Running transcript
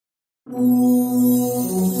Hello,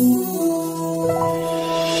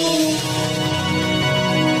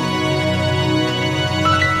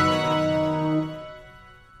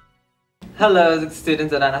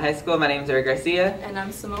 students at Donna High School. My name is Eric Garcia. And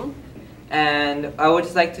I'm Simone. And I would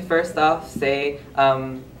just like to first off say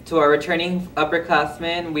to our returning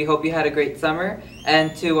upperclassmen, we hope you had a great summer.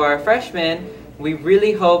 And to our freshmen, we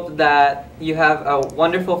really hope that you have a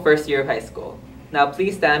wonderful first year of high school. Now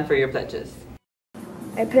please stand for your pledges.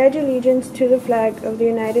 I pledge allegiance to the flag of the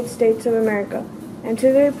United States of America and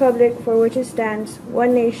to the republic for which it stands,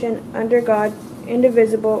 one nation, under God,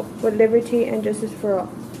 indivisible, with liberty and justice for all.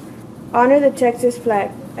 Honor the Texas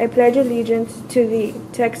flag. I pledge allegiance to the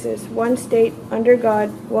Texas, one state, under God,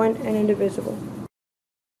 one and indivisible.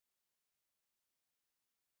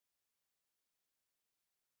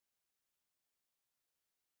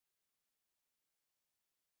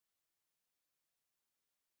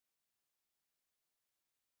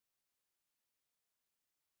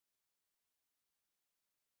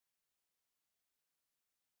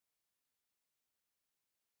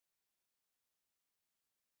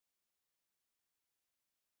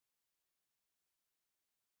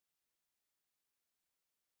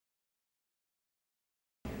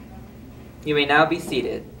 You may now be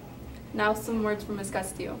seated. Now some words from Ms.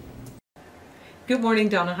 Castillo. Good morning,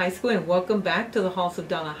 Donna High School, and welcome back to the halls of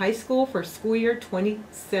Donna High School for school year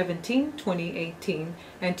 2017-2018.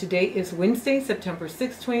 And today is Wednesday, September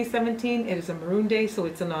 6, 2017. It is a Maroon Day, so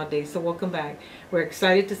it's an odd day, so welcome back. We're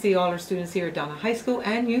excited to see all our students here at Donna High School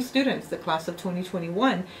and you students, the class of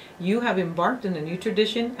 2021. You have embarked on a new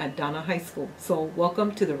tradition at Donna High School, so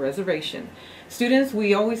welcome to the reservation. Students,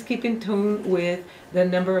 we always keep in tune with the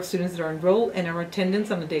number of students that are enrolled and our attendance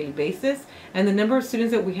on a daily basis. And the number of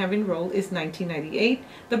students that we have enrolled is 1998.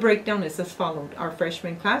 The breakdown is as followed. Our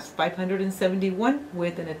freshman class, 571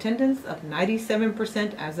 with an attendance of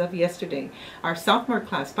 97% as of yesterday. Our sophomore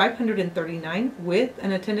class, 539 with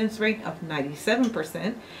an attendance rate of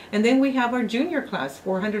 97%. And then we have our junior class,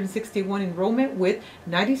 461 enrollment with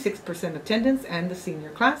 96% attendance, and the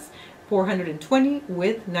senior class, 420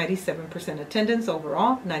 with 97% attendance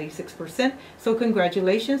overall, 96%. So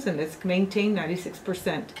congratulations, and let's maintain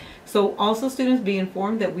 96%. So also students, be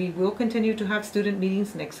informed that we will continue to have student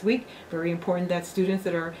meetings next week. Very important that students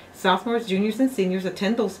that are sophomores, juniors, and seniors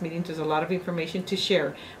attend those meetings. There's a lot of information to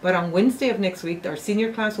share. But on Wednesday of next week, our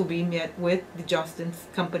senior class will be met with the Justin's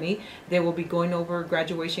company. They will be going over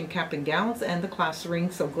graduation cap and gowns and the class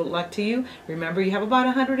ring. So good luck to you. Remember, you have about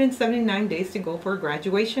 179 days to go for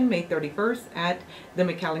graduation, May 31st at the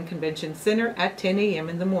McAllen Convention Center at 10 a.m.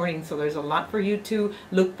 in the morning. So there's a lot for you to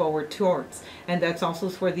look forward towards. And that's also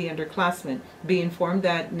for the underclassmen. Be informed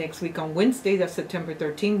that next week on Wednesday, that's September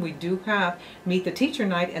 13th, we do have Meet the Teacher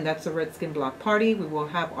Night, and that's a Redskin Block Party. We will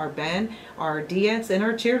have our band, our DX, and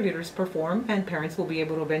our cheerleaders perform, and parents will be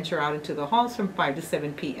able to venture out into the halls from 5 to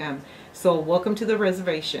 7 p.m. So welcome to the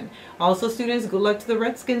reservation. Also students, good luck to the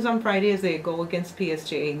Redskins on Friday as they go against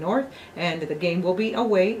PSJA North, and the game will be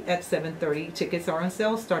away at 7:30. Tickets are on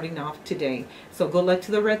sale starting off today. So good luck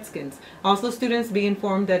to the Redskins. Also students, be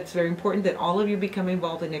informed that it's very important that all of you become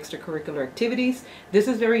involved in extracurricular activities. This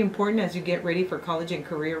is very important as you get ready for college and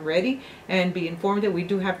career ready, and be informed that we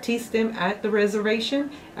do have T-STEM at the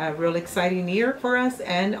reservation. A real exciting year for us,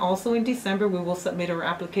 and also in December we will submit our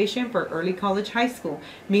application for early college high school,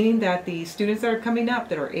 meaning that the students that are coming up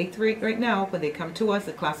that are 8th grade right now, when they come to us,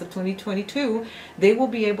 the class of 2022, they will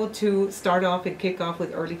be able to start off and kick off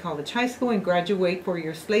with early college high school and graduate 4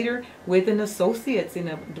 years later with an associate's in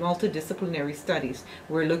multidisciplinary studies.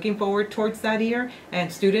 We're looking forward towards that year,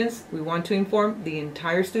 and students, we want to inform the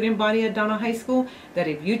entire student body at Donna High School that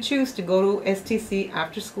if you choose to go to STC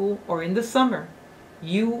after school or in the summer,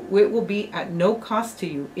 it will be at no cost to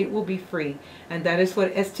you. It will be free, and that is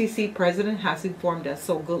what STC president has informed us.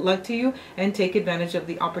 So good luck to you, and take advantage of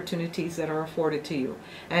the opportunities that are afforded to you.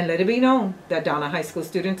 And let it be known that Donna High School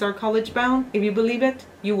students are college bound. If you believe it,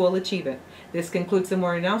 you will achieve it. This concludes some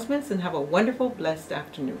more announcements, and have a wonderful, blessed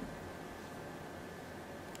afternoon.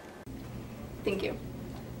 Thank you.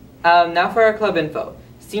 Now for our club info.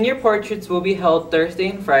 Senior portraits will be held Thursday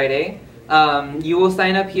and Friday. You will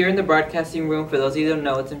sign up here in the broadcasting room. For those of you who don't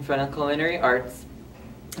know, it's in front of Culinary Arts.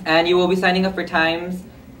 And you will be signing up for times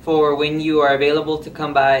for when you are available to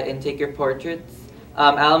come by and take your portraits.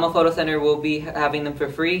 Alamo Photo Center will be having them for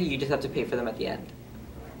free. You just have to pay for them at the end.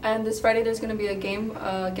 And this Friday there's going to be a game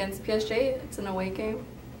against PSJ. It's an away game.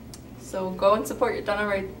 So go and support your Donna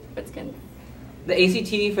Redskins. The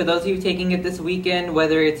ACT, for those of you taking it this weekend,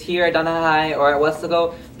 whether it's here at Donna High or at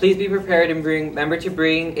Westlake, please be prepared and remember to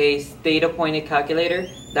bring a state-appointed calculator.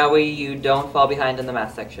 That way you don't fall behind in the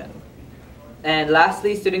math section. And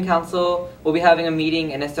lastly, Student Council will be having a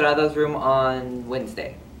meeting in Estrada's room on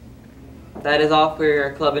Wednesday. That is all for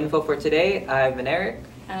your club info for today. I've been Eric.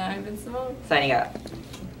 And I've been Simone. Signing out.